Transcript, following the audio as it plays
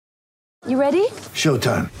You ready?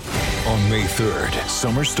 Showtime. On May 3rd,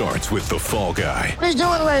 summer starts with The Fall Guy. Let's do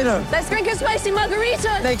it later. Let's drink a spicy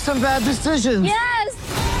margarita. Make some bad decisions.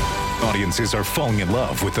 Yes! Audiences are falling in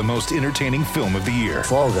love with the most entertaining film of the year.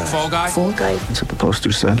 Fall Guy. Fall Guy? Fall Guy. That's what the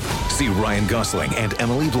poster said. See Ryan Gosling and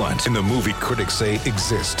Emily Blunt in the movie critics say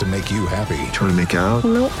exists to make you happy. Trying to make it out?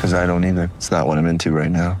 Nope. Because I don't either. It's not what I'm into right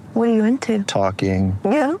now. What are you into? Talking.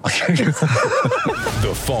 Yeah.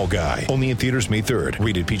 The Fall Guy. Only in theaters May 3rd.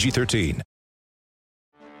 Rated PG-13.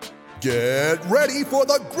 Get ready for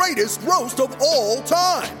the greatest roast of all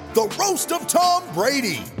time. The Roast of Tom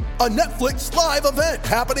Brady. A Netflix live event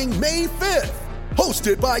happening May 5th.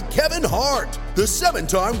 Hosted by Kevin Hart. The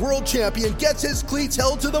 7-time world champion gets his cleats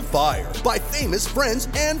held to the fire by famous friends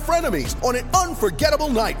and frenemies on an unforgettable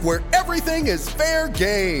night where everything is fair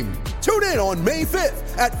game. Tune in on May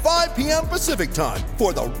 5th at 5 p.m. Pacific time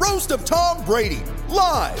for the Roast of Tom Brady.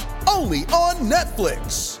 Live only on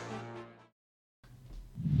Netflix.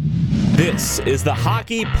 This is the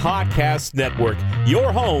Hockey Podcast Network,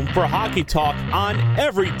 your home for hockey talk on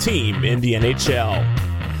every team in the NHL.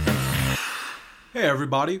 Hey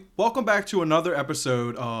everybody, welcome back to another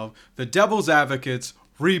episode of the Devil's Advocates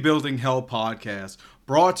Rebuilding Hell podcast,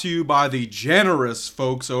 brought to you by the generous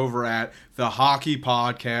folks over at the Hockey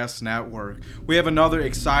Podcast Network. We have another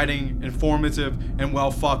exciting, informative, and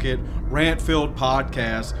rant-filled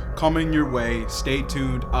podcast coming your way. Stay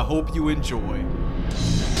tuned. I hope you enjoy.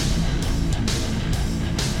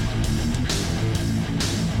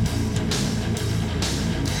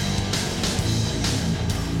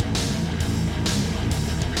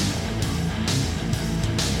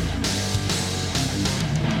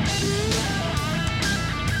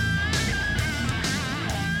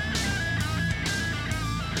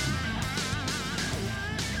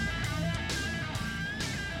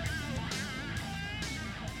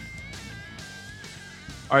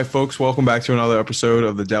 All right, folks, welcome back to another episode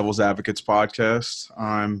of the Devil's Advocates podcast.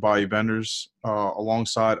 I'm Bayou Benders,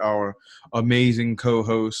 alongside our amazing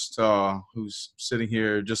co-host who's sitting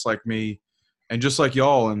here just like me and just like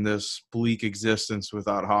y'all in this bleak existence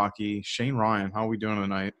without hockey. Shane Ryan, how are we doing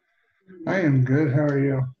tonight? I am good. How are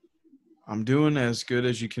you? I'm doing as good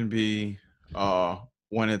as you can be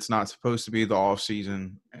when it's not supposed to be the off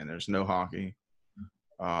season and there's no hockey.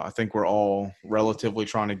 I think we're all relatively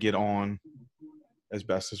trying to get on as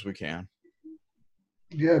best as we can.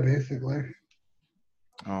 Yeah, basically.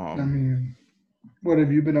 I mean, what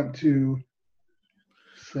have you been up to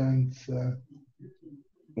since?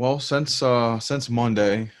 Well, since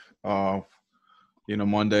Monday,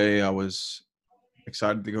 Monday I was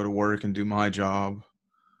excited to go to work and do my job,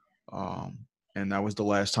 and that was the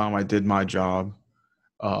last time I did my job.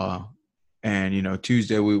 And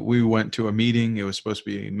Tuesday we went to a meeting. It was supposed to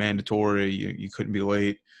be mandatory. You couldn't be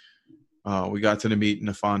late. We got to the meeting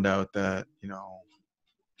to find out that,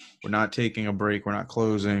 we're not taking a break. We're not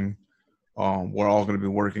closing. We're all going to be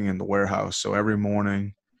working in the warehouse. So every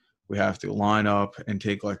morning we have to line up and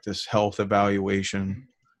take like this health evaluation,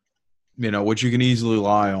 which you can easily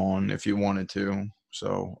lie on if you wanted to.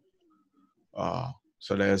 So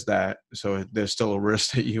there's that. So there's still a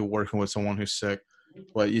risk that you're working with someone who's sick,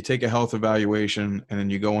 but you take a health evaluation and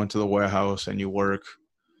then you go into the warehouse and you work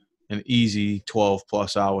an easy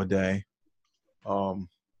 12+ hour day.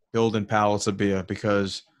 Building pallets of beer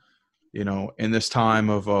because, in this time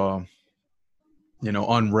of,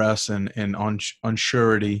 unrest and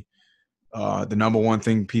unsurety, the number one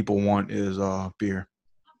thing people want is beer.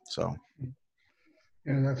 So,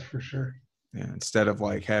 yeah, that's for sure. Yeah, instead of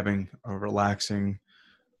like having a relaxing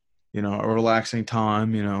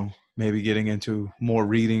time, maybe getting into more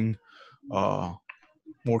reading,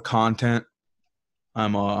 more content,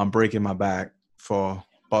 I'm breaking my back for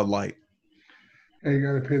Bud Light. Hey, you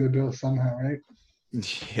got to pay the bill somehow, right?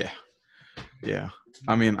 Yeah.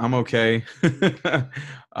 I mean, I'm okay.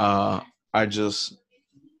 I don't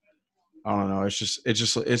know. It's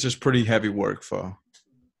just pretty heavy work for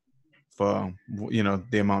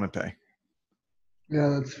the amount of pay. Yeah,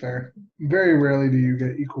 that's fair. Very rarely do you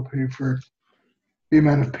get equal pay for the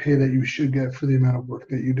amount of pay that you should get for the amount of work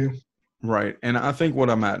that you do. Right. And I think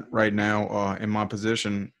what I'm at right now in my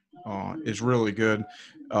position is really good.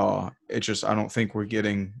 It's just I don't think we're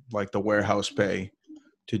getting like the warehouse pay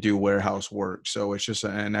to do warehouse work. So it's just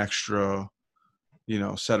an extra,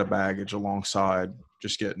 set of baggage alongside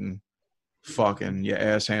just getting fucking your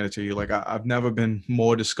ass handed to you. Like I've never been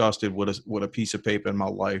more disgusted with a piece of paper in my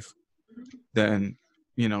life than,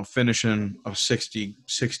 finishing a 60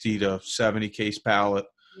 to 70 case pallet,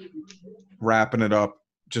 wrapping it up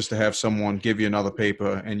just to have someone give you another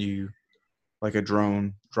paper and you, like a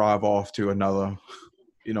drone, drive off to another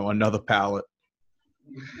pallet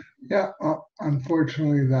Yeah,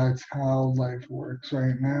 unfortunately, that's how life works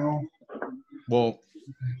right now. Well,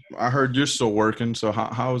 I heard you're still working, so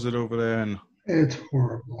how is it over there? And It's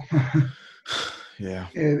horrible. yeah,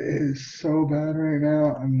 It is so bad right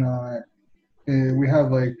now. I'm not. We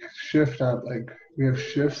have like we have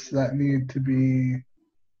shifts that need to be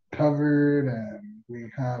covered, and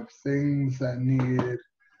we have things that need.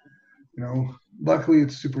 Luckily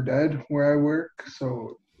it's super dead where I work,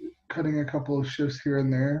 so cutting a couple of shifts here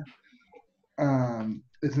and there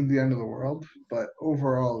isn't the end of the world. But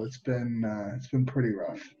overall, it's been pretty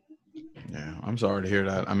rough. yeah. I'm sorry to hear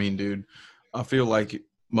that. I mean, dude, I feel like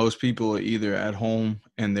most people are either at home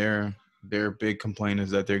and their big complaint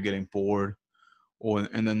is that they're getting bored,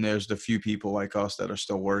 and then there's the few people like us that are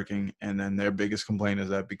still working, and then their biggest complaint is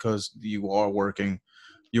that because you are working,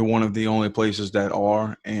 you're one of the only places that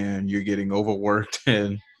are, and you're getting overworked,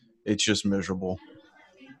 and it's just miserable.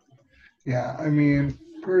 Yeah, I mean,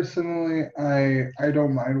 personally, I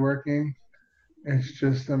don't mind working. It's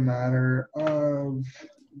just a matter of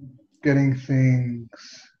getting things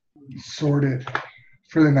sorted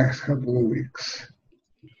for the next couple of weeks.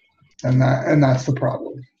 And that's the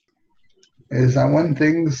problem. Is that when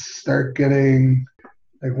things start to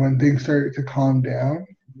calm down,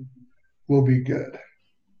 we'll be good.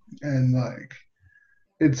 And like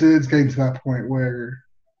it's getting to that point where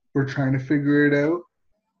we're trying to figure it out,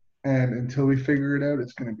 and until we figure it out,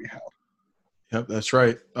 it's going to be hell. Yep, that's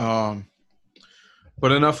right.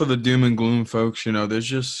 But enough of the doom and gloom, folks. There's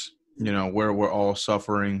just where we're all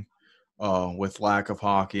suffering with lack of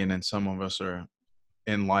hockey, and then some of us are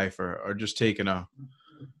in life are just taking a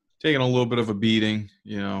little bit of a beating.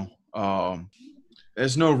 There's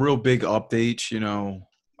no real big updates.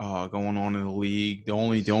 Going on in the league. The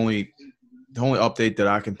only update that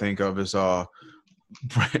I can think of is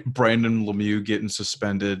Brandon Lemieux getting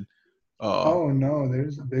suspended. Oh no,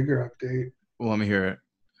 there's a bigger update. Well, let me hear it.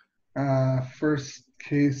 First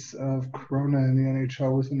case of corona in the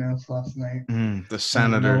NHL was announced last night. The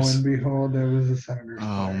Senators. And lo and behold, there was a Senators.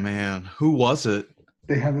 Oh player. Man, who was it?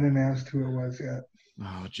 They haven't announced who it was yet.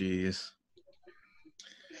 Oh geez.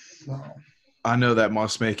 So I know that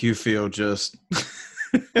must make you feel just.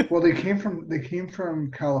 Well, they came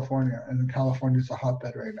from California, and California's a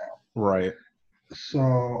hotbed right now. Right.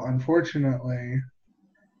 So unfortunately,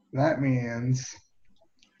 that means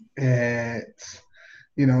it's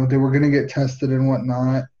they were going to get tested and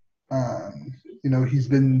whatnot. The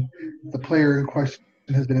player in question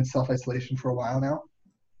has been in self-isolation for a while now.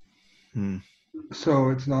 So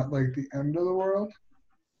it's not like the end of the world,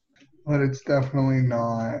 but it's definitely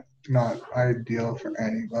not ideal for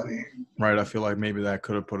anybody. Right. I feel like maybe that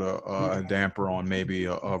could have put a damper on maybe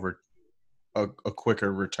a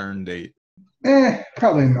quicker return date.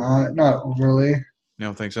 Probably not. Not overly. You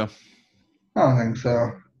don't think so? I don't think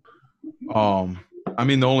so. I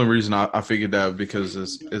mean, the only reason I figured that because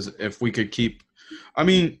is if we could keep. I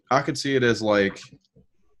mean, I could see it as like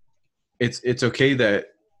it's okay that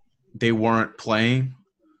they weren't playing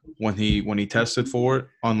when he tested for it,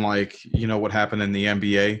 unlike what happened in the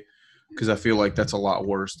NBA, because I feel like that's a lot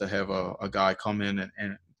worse to have a guy come in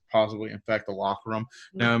and possibly infect the locker room.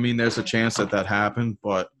 Now, I mean, there's a chance that happened,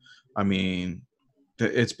 but I mean,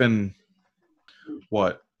 it's been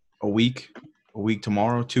what, a week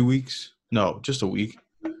tomorrow, 2 weeks? No, just a week.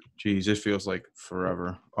 Jeez, it feels like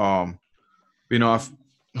forever.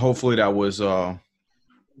 Hopefully that was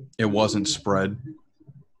it wasn't spread.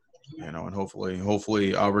 And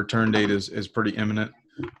hopefully our return date is pretty imminent.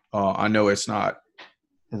 I know it's not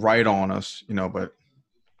right on us, but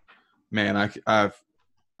man, I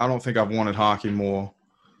don't think I've wanted hockey more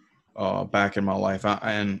back in my life.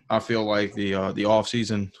 I feel like the off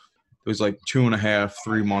season, it was like 2.5,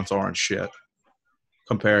 3 months aren't shit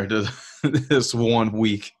compared to this 1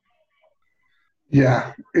 week.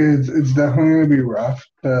 Yeah, it's definitely going to be rough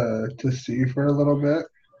to see for a little bit.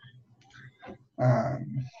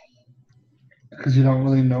 Because you don't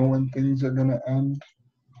really know when things are going to end,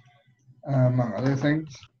 among other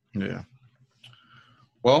things. Yeah.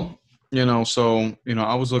 Well, so,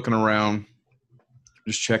 I was looking around,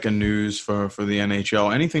 just checking news for the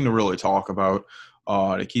NHL, anything to really talk about.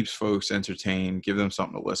 It keeps folks entertained, give them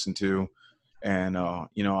something to listen to. And,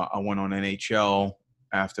 I went on NHL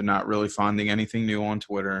after not really finding anything new on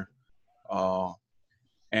Twitter.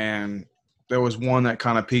 And there was one that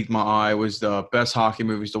kind of piqued my eye. It was the best hockey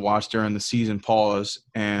movies to watch during the season pause.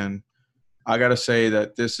 And I got to say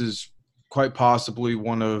that this is quite possibly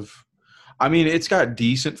one of – I mean, it's got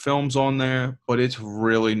decent films on there, but it's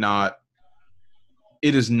really not –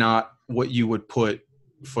 it is not what you would put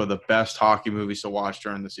for the best hockey movies to watch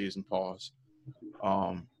during the season pause.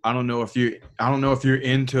 I don't know if you're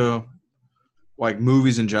into like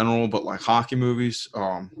movies in general, but like hockey movies.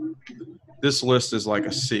 This list is like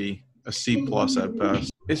a C plus at best.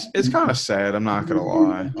 It's kind of sad. I'm not gonna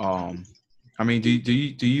lie. I mean, do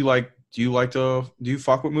you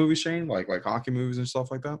fuck with movies, Shane? Like hockey movies and stuff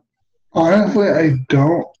like that? Honestly, I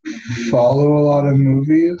don't follow a lot of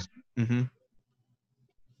movies. Mm-hmm.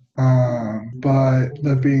 But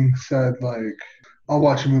that being said, like I'll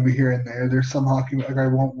watch a movie here and there. There's some hockey like I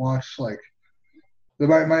won't watch like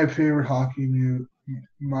my favorite hockey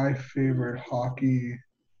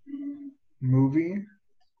movie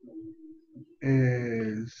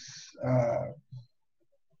is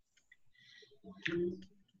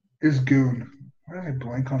Goon. Why did I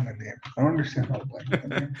blank on the name? I don't understand how I blank on the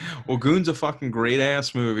name. Well, Goon's a fucking great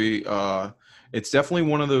ass movie. It's definitely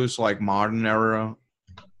one of those like modern era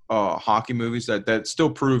hockey movies that still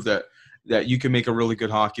prove that you can make a really good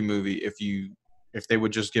hockey movie if they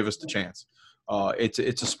would just give us the chance.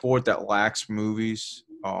 It's a sport that lacks movies.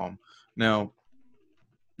 Now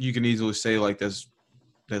you can easily say like there's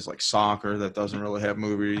like soccer that doesn't really have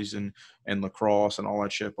movies and lacrosse and all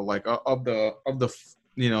that shit, but like of the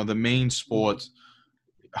the main sports,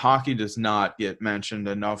 hockey does not get mentioned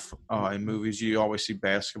enough in movies. You always see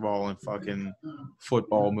basketball and fucking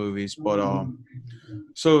football movies, but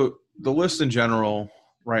so the list in general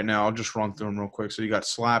right now, I'll just run through them real quick. So you got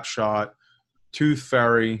Slapshot, Tooth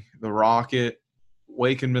Fairy, The Rocket,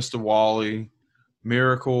 Wake and Mr. Wally,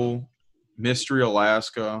 Miracle, Mystery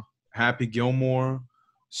Alaska, Happy Gilmore,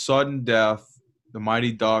 Sudden Death, The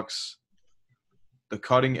Mighty Ducks, The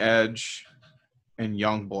Cutting Edge, and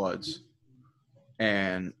Young Bloods.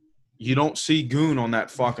 And you don't see Goon on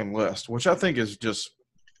that fucking list, which I think is just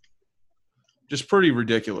pretty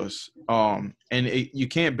ridiculous. You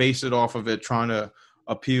can't base it off of it trying to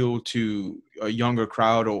appeal to a younger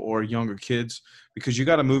crowd or younger kids, because you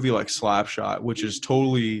got a movie like Slapshot, which is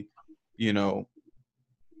totally, now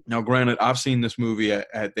granted, I've seen this movie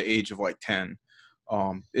at the age of like 10.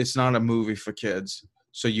 It's not a movie for kids.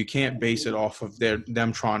 So you can't base it off of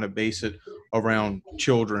them trying to base it around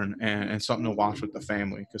children and something to watch with the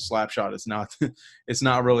family, because Slapshot is not it's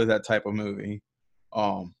not really that type of movie.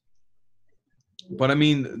 But I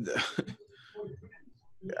mean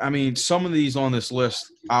some of these on this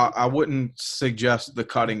list, I wouldn't suggest The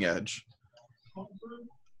Cutting Edge.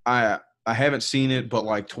 I haven't seen it but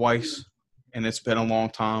like twice, and it's been a long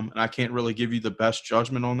time, and I can't really give you the best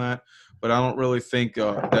judgment on that. But I don't really think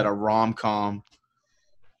that a rom-com.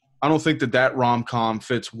 I don't think that rom-com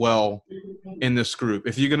fits well in this group.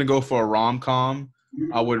 If you're gonna go for a rom-com,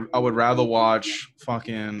 I would rather watch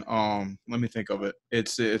fucking let me think of it.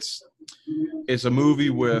 It's a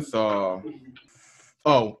movie with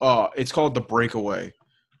it's called The Breakaway.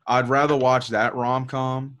 I'd rather watch that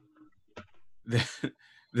rom-com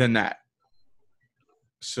than that.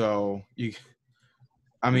 So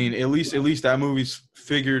at least that movie's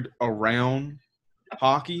figured around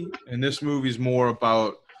hockey, and this movie's more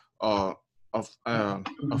about a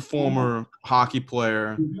former hockey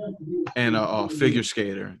player and a figure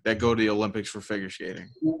skater that go to the Olympics for figure skating.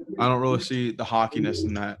 I don't really see the hockeyness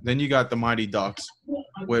in that. Then you got The Mighty Ducks,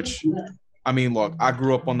 which, look, I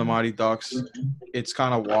grew up on The Mighty Ducks. It's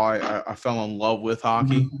kind of why I fell in love with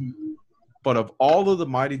hockey. But of all of the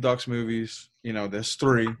Mighty Ducks movies, there's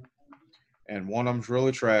 3, and one of them's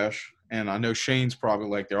really trash. And I know Shane's probably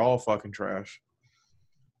like, they're all fucking trash.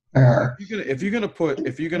 If you're gonna put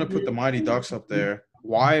the Mighty Ducks up there,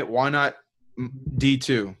 why not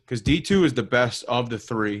D2? Because D2 is the best of the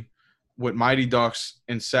 3, with Mighty Ducks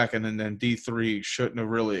in second, and then D3 shouldn't have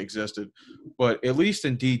really existed. But at least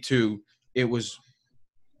in D2, it was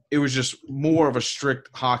just more of a strict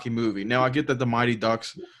hockey movie. Now I get that the Mighty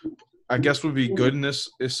Ducks, I guess, would be good in this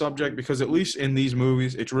subject, because at least in these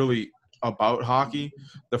movies, it's really about hockey.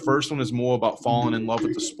 The first one is more about falling in love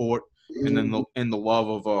with the sport, and then the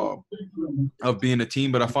love of being a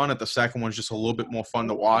team. But I find that the second one's just a little bit more fun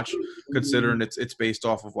to watch, considering it's based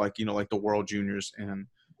off of like the World Juniors and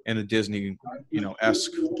a Disney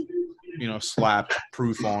esque slap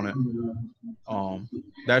proof on it.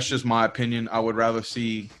 That's just my opinion. I would rather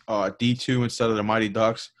see D2 instead of the Mighty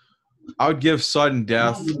Ducks. I would give Sudden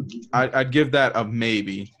Death. I'd give that a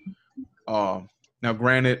maybe. Now,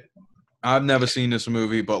 granted, I've never seen this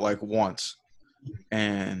movie but like once,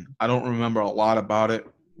 and I don't remember a lot about it.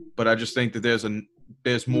 But I just think that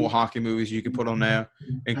there's more hockey movies you can put on there,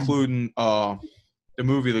 including the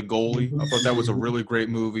movie The Goalie. I thought that was a really great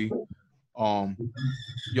movie.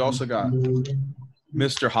 You also got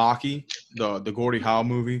Mr. Hockey, the Gordie Howe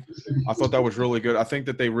movie. I thought that was really good. I think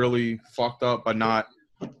that they really fucked up by not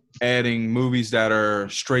adding movies that are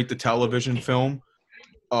straight to television film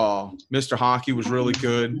Mr. Hockey was really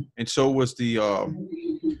good, and so was the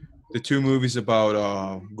two movies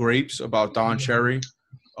about grapes about Don Cherry.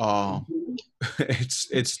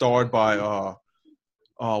 It's starred by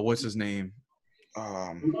what's his name?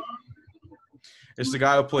 It's the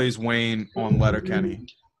guy who plays Wayne on Letterkenny.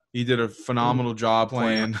 He did a phenomenal job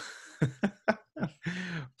playing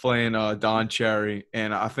Don Cherry,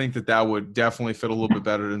 and I think that would definitely fit a little bit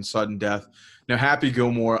better than Sudden Death. Now, Happy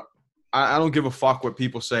Gilmore, I don't give a fuck what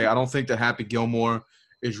people say. I don't think that Happy Gilmore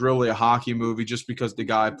is really a hockey movie just because the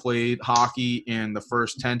guy played hockey in the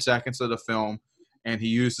first 10 seconds of the film, and he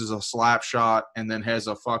uses a slap shot and then has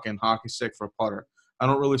a fucking hockey stick for a putter. I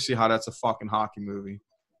don't really see how that's a fucking hockey movie.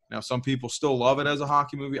 Now, some people still love it as a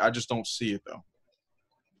hockey movie. I just don't see it, though.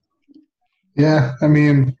 Yeah, I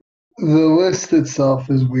mean, the list itself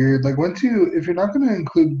is weird. Like, if you're not going to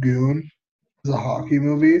include Goon as a hockey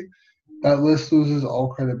movie, that list loses all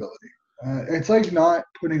credibility. It's like not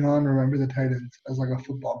putting on Remember the Titans as like a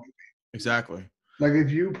football movie. Exactly. Like,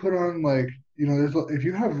 if you put on if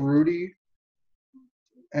you have Rudy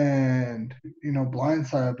and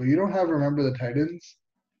Blindside, but you don't have Remember the Titans,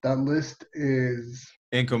 that list is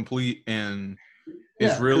incomplete and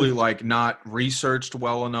is really like not researched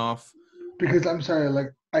well enough. Because I'm sorry,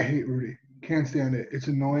 like I hate Rudy. Can't stand it. It's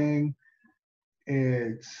annoying.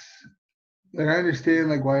 It's like I understand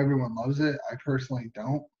like why everyone loves it. I personally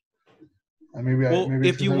don't. Maybe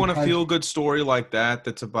if you want a feel-good story like that,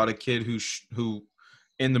 that's about a kid who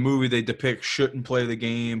in the movie they depict shouldn't play the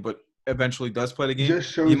game, but eventually does play the game.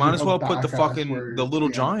 You might as well put the Little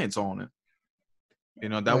Giants on it.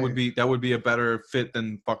 That would be a better fit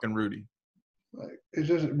than fucking Rudy. Like it's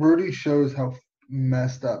just Rudy shows how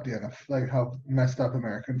messed up how messed up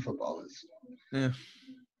American football is. Yeah,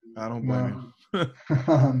 I don't blame you.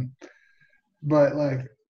 But like,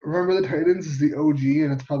 Remember the Titans is the OG,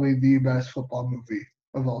 and it's probably the best football movie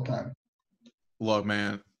of all time. Look,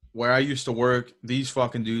 man, where I used to work, these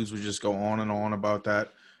fucking dudes would just go on and on about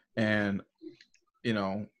that, and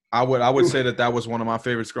I would say that was one of my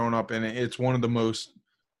favorites growing up, and it's one of the most.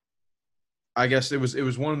 I guess it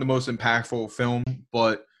was one of the most impactful film,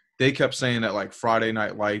 but they kept saying that like Friday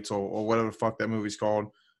Night Lights or whatever the fuck that movie's called.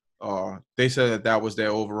 They said that was their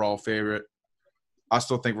overall favorite. I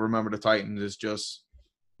still think Remember the Titans is just.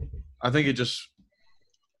 I think it just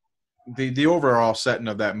the overall setting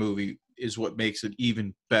of that movie is what makes it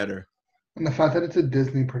even better. And the fact that it's a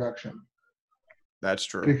Disney production. That's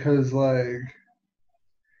true. Because like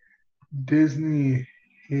Disney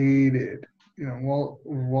hated,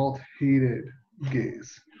 Walt hated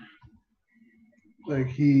gays. Like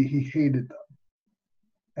he hated them.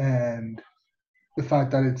 And the fact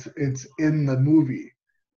that it's in the movie.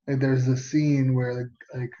 Like there's a scene where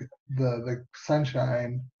the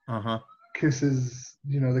Sunshine kisses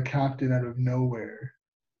the captain out of nowhere,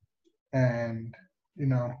 and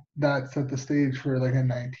that set the stage for like a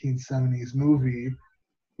 1970s movie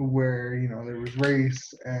where there was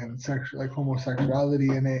race and homosexuality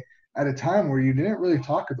in it at a time where you didn't really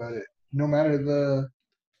talk about it, no matter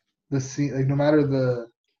the scene, like no matter the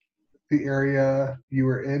area you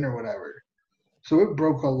were in or whatever. So it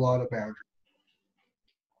broke a lot of boundaries.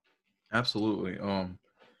 Absolutely.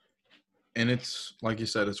 And it's like you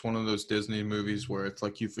said, it's one of those Disney movies where it's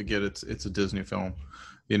like you forget it's a Disney film.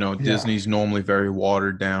 Disney's normally very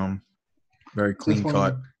watered down, very clean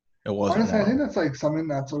cut. It wasn't. Honestly, I think that's like something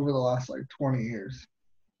that's over the last like 20 years.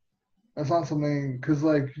 That's not something because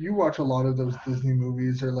like you watch a lot of those Disney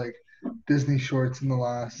movies or like Disney shorts in the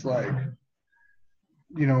last like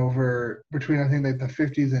over between I think like the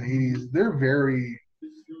 50s and 80s. They're very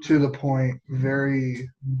to the point, very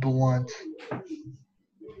blunt.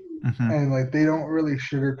 Mm-hmm. And like they don't really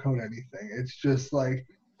sugarcoat anything. It's just like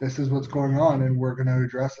this is what's going on and we're gonna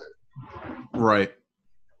address it. Right.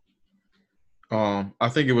 I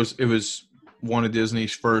think it was one of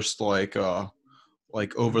Disney's first like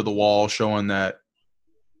over the wall showing that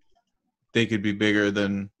they could be bigger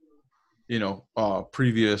than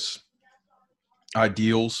previous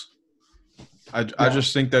ideals. I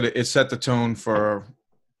just think that it set the tone for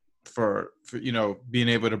being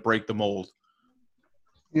able to break the mold.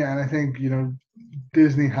 Yeah, and I think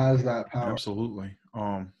Disney has that power. Absolutely.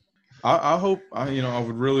 I hope I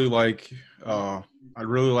would really like I'd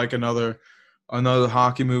really like another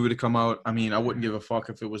hockey movie to come out. I mean, I wouldn't give a fuck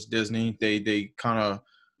if it was Disney. They kind of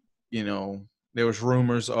there was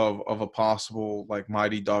rumors of a possible like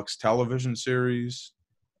Mighty Ducks television series.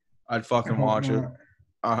 I'd fucking watch it.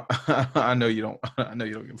 I know you don't. I know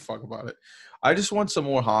you don't give a fuck about it. I just want some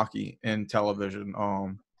more hockey in television.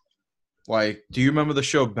 Like, do you remember the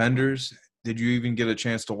show Benders? Did you even get a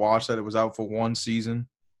chance to watch that? It was out for one season.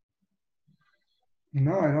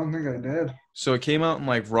 No, I don't think I did. So it came out in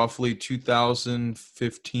like roughly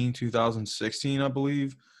 2015, 2016, I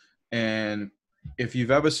believe. And if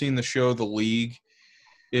you've ever seen the show The League,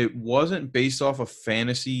 it wasn't based off of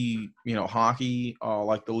fantasy, hockey,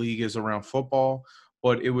 like the league is around football,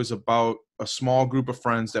 but it was about a small group of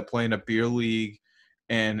friends that play in a beer league,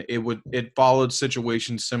 and it followed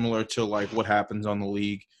situations similar to like what happens on the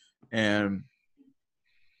league. And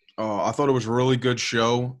I thought it was a really good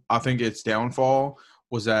show. I think its downfall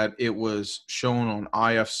was that it was shown on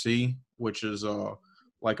IFC, which is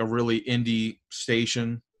like a really indie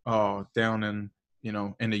station down in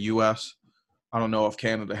the US. I don't know if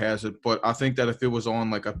Canada has it, but I think that if it was on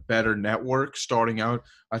like a better network starting out,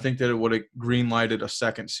 I think that it would have green-lighted a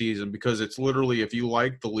second season, because it's literally, if you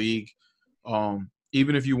like the league,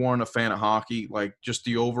 even if you weren't a fan of hockey, like just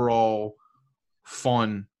the overall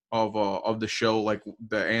fun of the show, like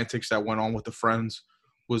the antics that went on with the friends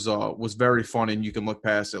was very fun, and you can look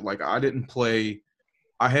past it. Like I hadn't played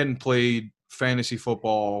fantasy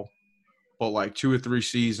football but like 2 or 3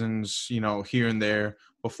 seasons, here and there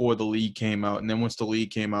before the league came out. And then once the league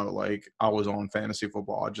came out, like I was on fantasy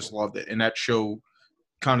football. I just loved it. And that show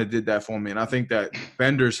kind of did that for me. And I think that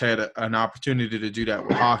Benders had an opportunity to do that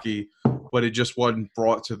with hockey, but it just wasn't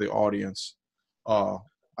brought to the audience,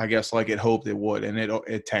 I guess, like it hoped it would. And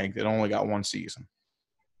it tanked. It only got 1 season.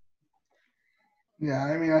 Yeah,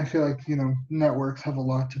 I mean, I feel like, networks have a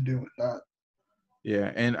lot to do with that.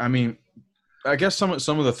 Yeah, and I mean, I guess some of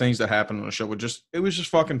the things that happened on the show was just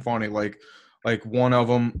fucking funny. Like one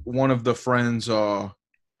of the friends got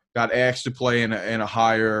asked to play in a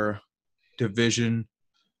higher division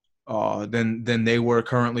than they were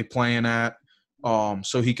currently playing at,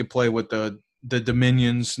 so he could play with the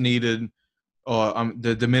Dominions needed.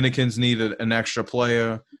 The Dominicans needed an extra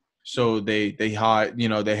player, so they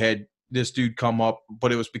had this dude come up,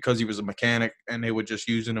 but it was because he was a mechanic, and they were just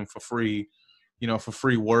using him for free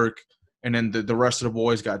work. And then the rest of the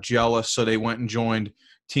boys got jealous, so they went and joined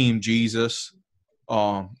Team Jesus,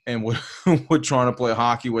 and were trying to play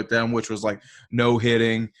hockey with them, which was like no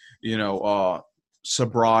hitting,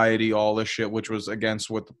 sobriety, all this shit, which was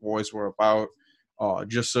against what the boys were about,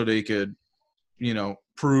 just so they could,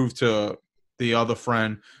 prove to the other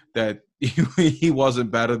friend that he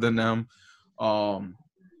wasn't better than them.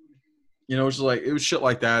 It was shit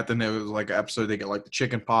like that. Then there was like an episode they get like the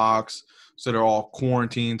chicken pox. So they're all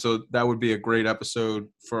quarantined. So that would be a great episode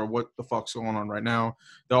for what the fuck's going on right now.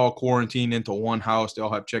 They're all quarantined into one house. They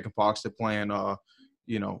all have chicken pox. They're playing,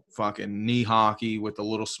 fucking knee hockey with a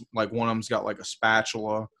little, like one of them's got like a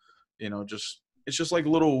spatula, it's just like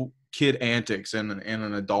little kid antics in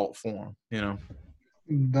an adult form,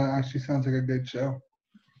 That actually sounds like a good show.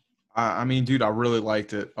 I mean, dude, I really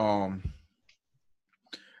liked it.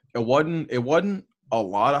 It wasn't a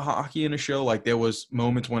lot of hockey in the show. Like there was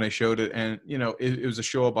moments when they showed it, and it was a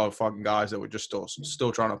show about fucking guys that were just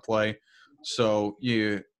still trying to play. So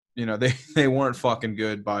they weren't fucking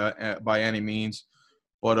good by any means,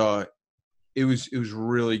 but it was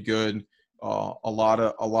really good. A lot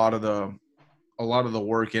of the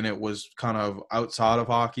work in it was kind of outside of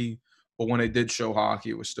hockey, but when they did show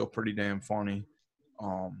hockey, it was still pretty damn funny.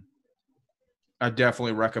 I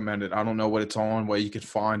definitely recommend it. I don't know what it's on, where you could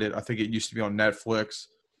find it. I think it used to be on Netflix,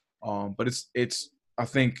 but it's I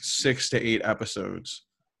think 6 to 8 episodes,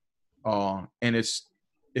 and it's,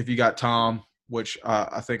 if you got Tom, which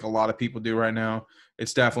I think a lot of people do right now,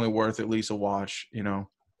 it's definitely worth at least a watch.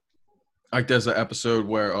 Like there's an episode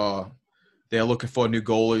where they're looking for a new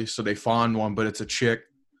goalie, so they find one, but it's a chick,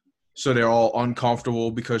 so they're all uncomfortable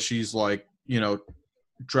because she's like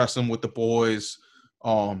dressing with the boys.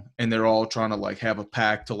 And they're all trying to like have a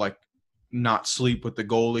pact to like not sleep with the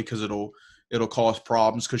goalie because it'll cause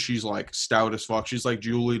problems, because she's like stout as fuck. She's like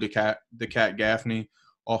Julie the cat Gaffney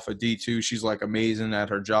off of D2. She's like amazing at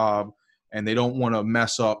her job, and they don't want to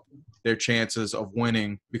mess up their chances of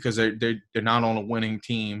winning because they're not on a winning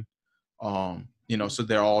team. So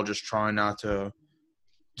they're all just trying not to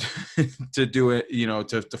to do it,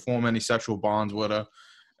 to form any sexual bonds with her.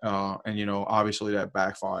 And obviously that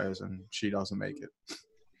backfires, and she doesn't make it.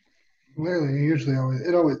 Really,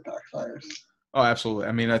 it always backfires. Oh, absolutely.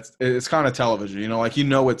 I mean, it's kind of television, like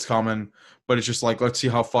it's coming, but it's just like, let's see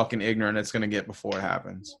how fucking ignorant it's gonna get before it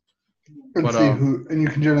happens. And you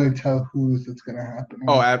can generally tell who's it's gonna happen.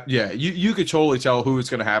 Oh, yeah, you could totally tell who it's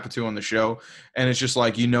gonna happen to on the show, and it's just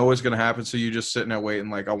like it's gonna happen, so you're just sitting there waiting,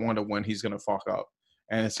 like, I wonder when he's gonna fuck up,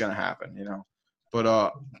 and it's gonna happen,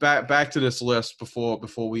 But back to this list before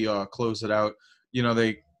we close it out.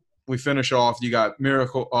 We finish off. You got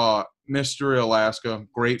Miracle, Mystery Alaska,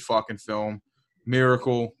 great fucking film.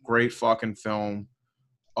 Miracle, great fucking film.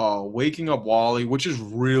 Waking Up Wally, which is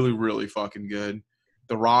really, really fucking good.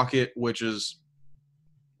 The Rocket, which is,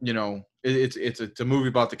 you know, it's a movie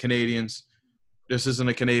about the Canadians. This isn't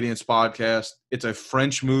a Canadians podcast. It's a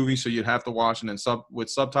French movie, so you'd have to watch it with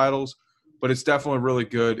subtitles. But it's definitely really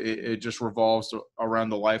good. It just revolves around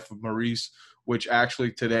the life of Maurice, which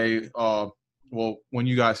actually today, well, when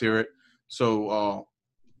you guys hear it, so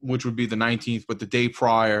which would be the 19th, but the day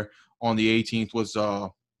prior on the 18th was,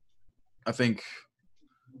 I think,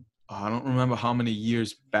 I don't remember how many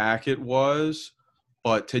years back it was,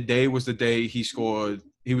 but today was the day he scored.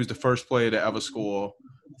 He was the first player to ever score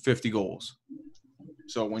 50 goals.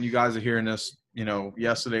 So when you guys are hearing this, you know,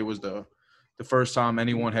 yesterday was the first time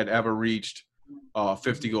anyone had ever reached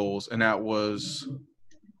 50 goals, and that was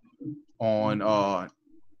on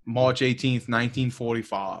March 18th,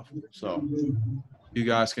 1945. So you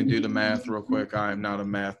guys can do the math real quick. I am not a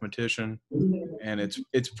mathematician, and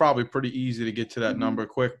it's probably pretty easy to get to that number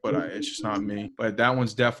quick, but it's just not me. But that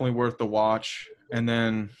one's definitely worth the watch. And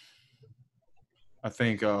then I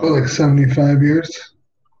think like 75 years.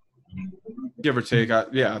 Give or take,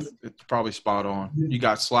 it's probably spot on. You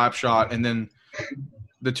got Slapshot, and then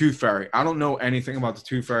the Tooth Fairy. I don't know anything about the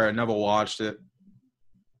Tooth Fairy. I never watched it,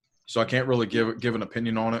 so I can't really give an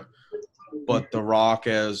opinion on it. But The Rock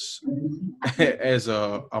as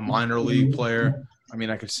a minor league player, I mean,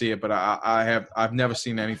 I could see it, but I've never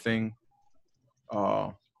seen anything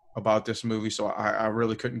about this movie, so I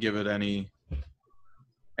really couldn't give it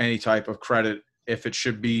any type of credit if it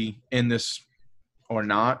should be in this or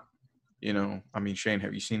not. You know, I mean, Shane,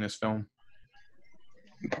 have you seen this film?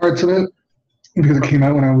 Parts of it, because it came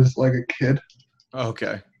out when I was like a kid.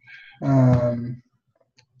 Okay. I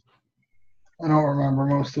don't remember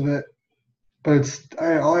most of it, but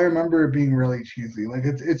all I remember it being really cheesy. Like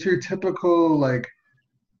it's your typical like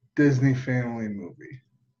Disney family movie.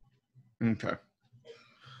 Okay.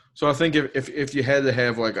 So I think if you had to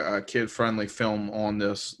have like a kid-friendly film on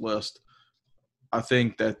this list, I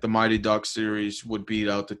think that the Mighty Ducks series would beat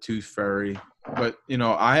out the Tooth Fairy. But, you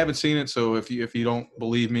know, I haven't seen it, so if you don't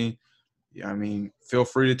believe me, I mean, feel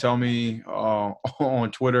free to tell me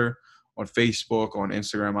on Twitter, on Facebook, on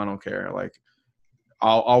Instagram. I don't care. Like,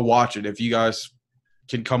 I'll watch it. If you guys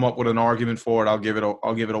can come up with an argument for it, I'll give it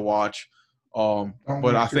a watch.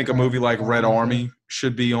 But I think a movie like Red Army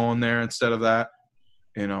should be on there instead of that.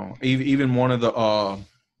 You know, even one of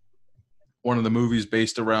the movies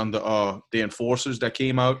based around the Enforcers that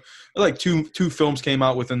came out. Like two films came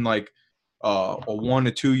out within like a 1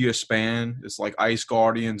 to 2 year span. It's like Ice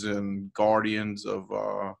Guardians and Guardians of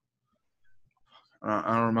I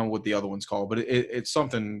don't remember what the other one's called, but it's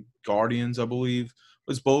something Guardians, I believe.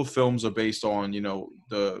 It's both films are based on, you know,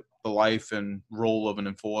 the life and role of an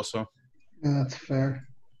enforcer. Yeah, that's fair.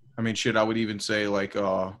 I mean, shit, I would even say like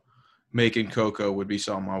Making Coco would be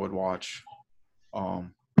something I would watch.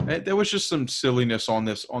 There was just some silliness on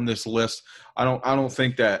this list. I don't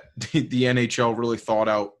think that the NHL really thought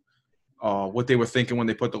out what they were thinking when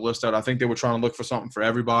they put the list out. I think they were trying to look for something for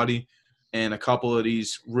everybody, and a couple of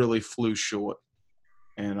these really flew short.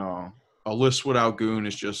 And a list without Goon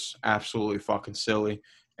is just absolutely fucking silly.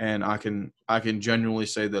 And I can genuinely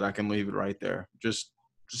say that I can leave it right there. Just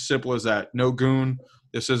simple as that. No Goon.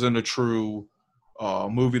 This isn't a true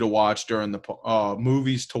movie to watch during the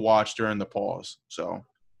movies to watch during the pause. So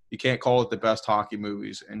you can't call it the best hockey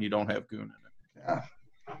movies, and you don't have Goon in it. Yeah.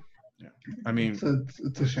 I mean,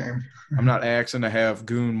 it's a shame. I'm not asking to have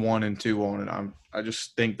Goon 1 and 2 on it. I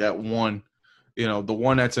just think that one, you know, the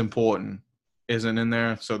one that's important isn't in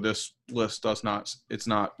there. So this list it's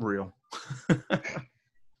not real.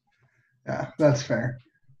 Yeah, that's fair.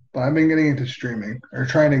 But I've been getting into streaming, or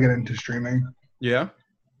trying to get into streaming. Yeah?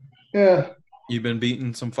 Yeah. You've been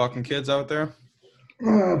beating some fucking kids out there?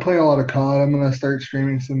 Playing a lot of COD. I'm going to start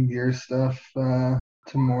streaming some gear stuff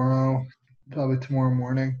tomorrow, probably tomorrow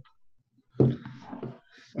morning.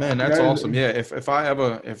 Man, that's awesome. Yeah, if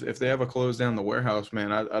they ever close down the warehouse,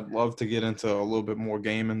 man, I'd love to get into a little bit more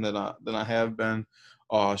gaming than I have been.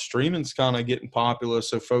 Streaming's kind of getting popular,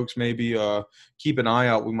 so folks maybe keep an eye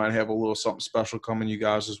out. We might have a little something special coming you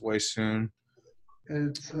guys' way soon.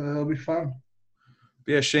 It'll be fun.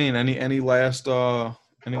 But yeah, Shane, any last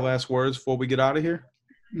words before we get out of here?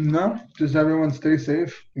 No, just everyone stay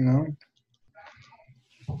safe. You know,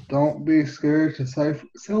 don't be scared to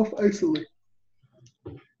self-isolate.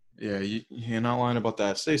 Yeah, you're not lying about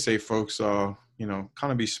that. Stay safe, folks. You know,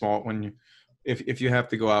 kind of be smart when you, if you have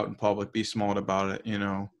to go out in public, be smart about it. You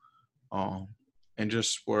know, and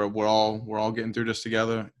just we're all getting through this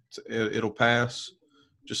together. It'll pass,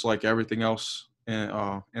 just like everything else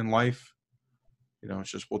in life. You know,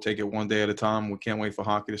 it's just we'll take it one day at a time. We can't wait for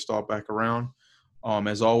hockey to start back around.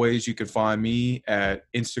 As always, you can find me at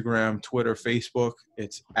Instagram, Twitter, Facebook.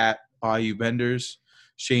 It's at Bayou Benders.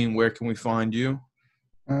 Shane, where can we find you?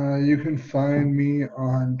 You can find me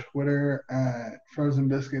on Twitter at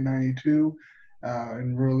FrozenBiscuit92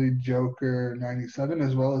 and Really Joker 97,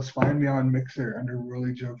 as well as find me on Mixer under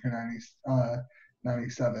Really Joker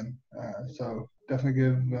 97. So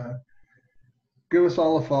definitely give us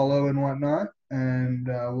all a follow and whatnot, and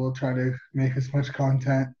we'll try to make as much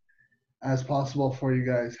content as possible for you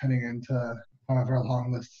guys heading into however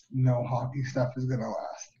long this no hockey stuff is going to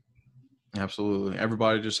last. Absolutely.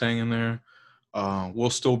 Everybody just hang in there. We'll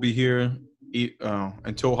still be here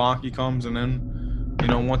until hockey comes, and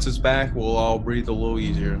then, once it's back, we'll all breathe a little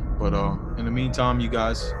easier. But in the meantime, you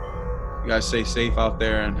guys stay safe out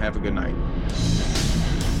there and have a good night.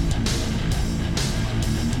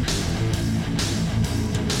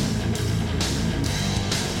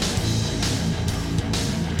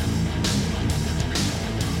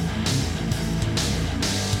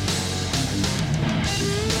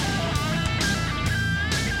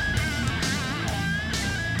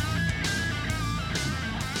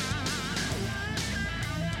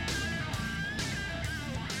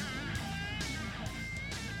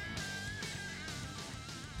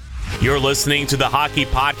 You're listening to the Hockey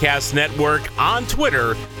Podcast Network on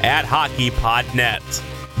Twitter at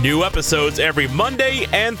HockeyPodNet. New episodes every Monday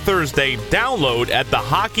and Thursday. Download at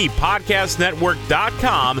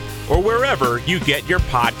thehockeypodcastnetwork.com or wherever you get your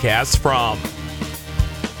podcasts from.